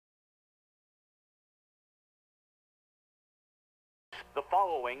The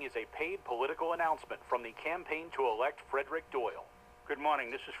following is a paid political announcement from the campaign to elect Frederick Doyle. Good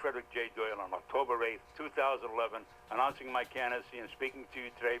morning. This is Frederick J. Doyle on October 8th, 2011, announcing my candidacy and speaking to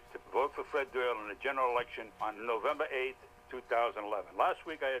you today to vote for Fred Doyle in the general election on November 8th, 2011. Last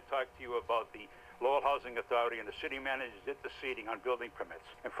week I had talked to you about the Lowell Housing Authority and the city manager's interceding on building permits.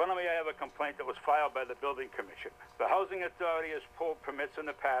 In front of me I have a complaint that was filed by the Building Commission. The Housing Authority has pulled permits in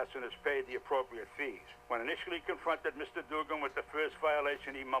the past and has paid the appropriate fees. When initially confronted Mr. Dugan with the first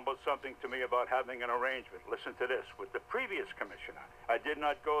violation, he mumbled something to me about having an arrangement. Listen to this. With the previous commissioner, I did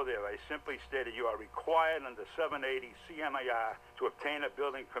not go there. I simply stated you are required under 780 CMIR to obtain a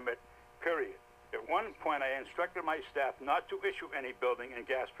building permit, period. At one point, I instructed my staff not to issue any building and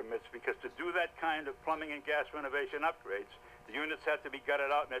gas permits because to do that kind of plumbing and gas renovation upgrades, the units had to be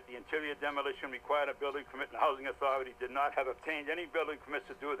gutted out and that the interior demolition required a building permit, and the Housing Authority did not have obtained any building permits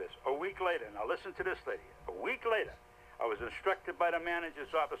to do this. A week later, now listen to this, lady, a week later, I was instructed by the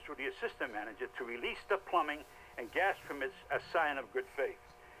manager's office through the assistant manager to release the plumbing and gas permits as a sign of good faith.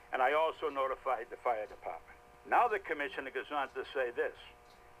 And I also notified the fire department. Now the commissioner goes on to say this.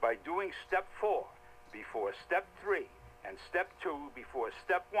 By doing step 4 before step 3 and step 2 before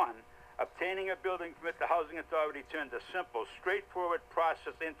step 1, obtaining a building permit, the Housing Authority turned a simple, straightforward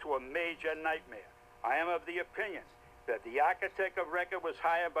process into a major nightmare. I am of the opinion that the architect of record was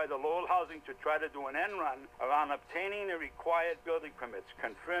hired by the Lowell Housing to try to do an end run around obtaining the required building permits,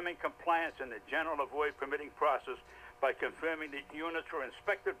 confirming compliance in the general avoid permitting process by confirming the units were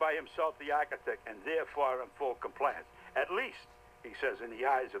inspected by himself, the architect, and therefore in full compliance. At least, he says, in the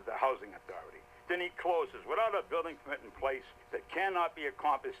eyes of the Housing Authority. Then he closes, without a building permit in place that cannot be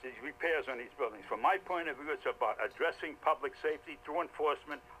accomplished, these repairs on these buildings. From my point of view, it's about addressing public safety through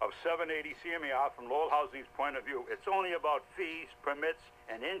enforcement of 780 CMER. From Lowell Housing's point of view, it's only about fees, permits,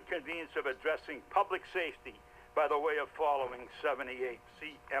 and inconvenience of addressing public safety by the way of following 78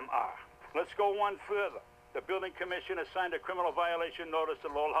 CMR. Let's go one further. The Building Commission assigned a criminal violation notice to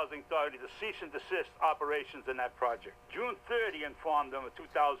Lowell Housing Authority to cease and desist operations in that project. June 30 informed them of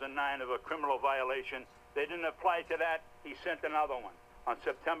 2009 of a criminal violation. They didn't apply to that. He sent another one. On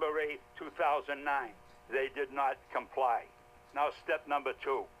September 8, 2009, they did not comply. Now step number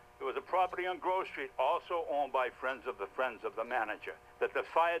 2. There was a property on Grove Street, also owned by friends of the manager, that the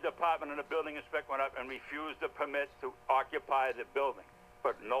fire department and the building inspector went up and refused the permit to occupy the building.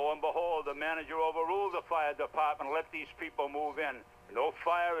 But lo and behold, the manager overruled the fire department and let these people move in. No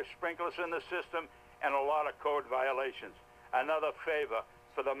fire or sprinklers in the system and a lot of code violations. Another favor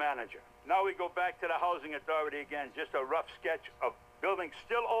for the manager. Now we go back to the Housing Authority again, just a rough sketch of buildings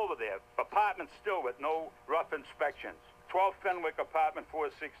still over there, apartments still with no rough inspections. 12 Fenwick Apartment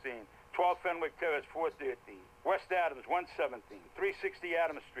 416, 12 Fenwick Terrace 413, West Adams 117, 360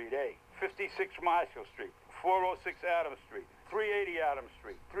 Adams Street A, 56 Marshall Street, 406 Adams Street, 380 Adams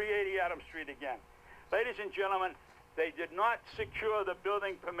Street, 380 Adams Street again. Ladies and gentlemen, they did not secure the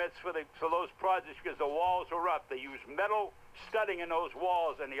building permits for those projects because the walls were up. They used metal studding in those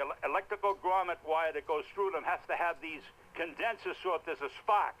walls, and the electrical grommet wire that goes through them has to have these condensers so if there's a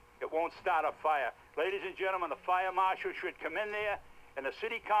spark, it won't start a fire. Ladies and gentlemen, the fire marshal should come in there, and the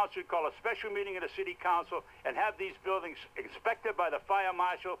city council should call a special meeting of the city council and have these buildings inspected by the fire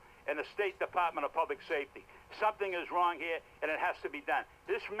marshal and the State Department of Public Safety. Something is wrong here, and it has to be done.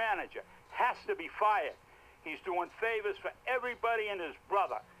 This manager has to be fired. He's doing favors for everybody and his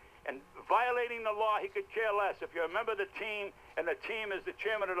brother. And violating the law, he could care less. If you remember the team, and the team is the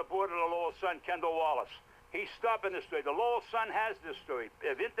chairman of the board of the Lowell Sun, Kendall Wallace. He's stopping this story. The Lowell Sun has this story.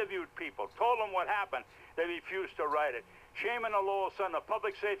 They've interviewed people, told them what happened. They refused to write it. Shame on the Lowell Sun. The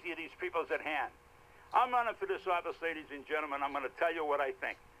public safety of these people is at hand. I'm running for this office, ladies and gentlemen. I'm going to tell you what I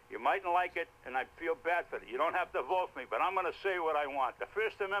think. You mightn't like it, and I feel bad for it. You don't have to vote for me, but I'm going to say what I want. The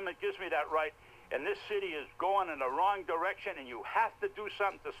First Amendment gives me that right, and this city is going in the wrong direction, and you have to do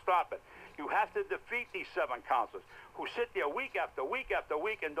something to stop it. You have to defeat these 7 councilors who sit there week after week after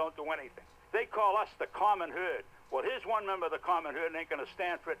week and don't do anything. They call us the common herd. Well, here's one member of the common herd and ain't going to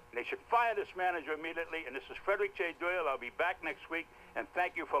stand for it. And they should fire this manager immediately. And this is Frederick J. Doyle. I'll be back next week, and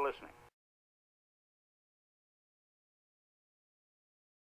thank you for listening.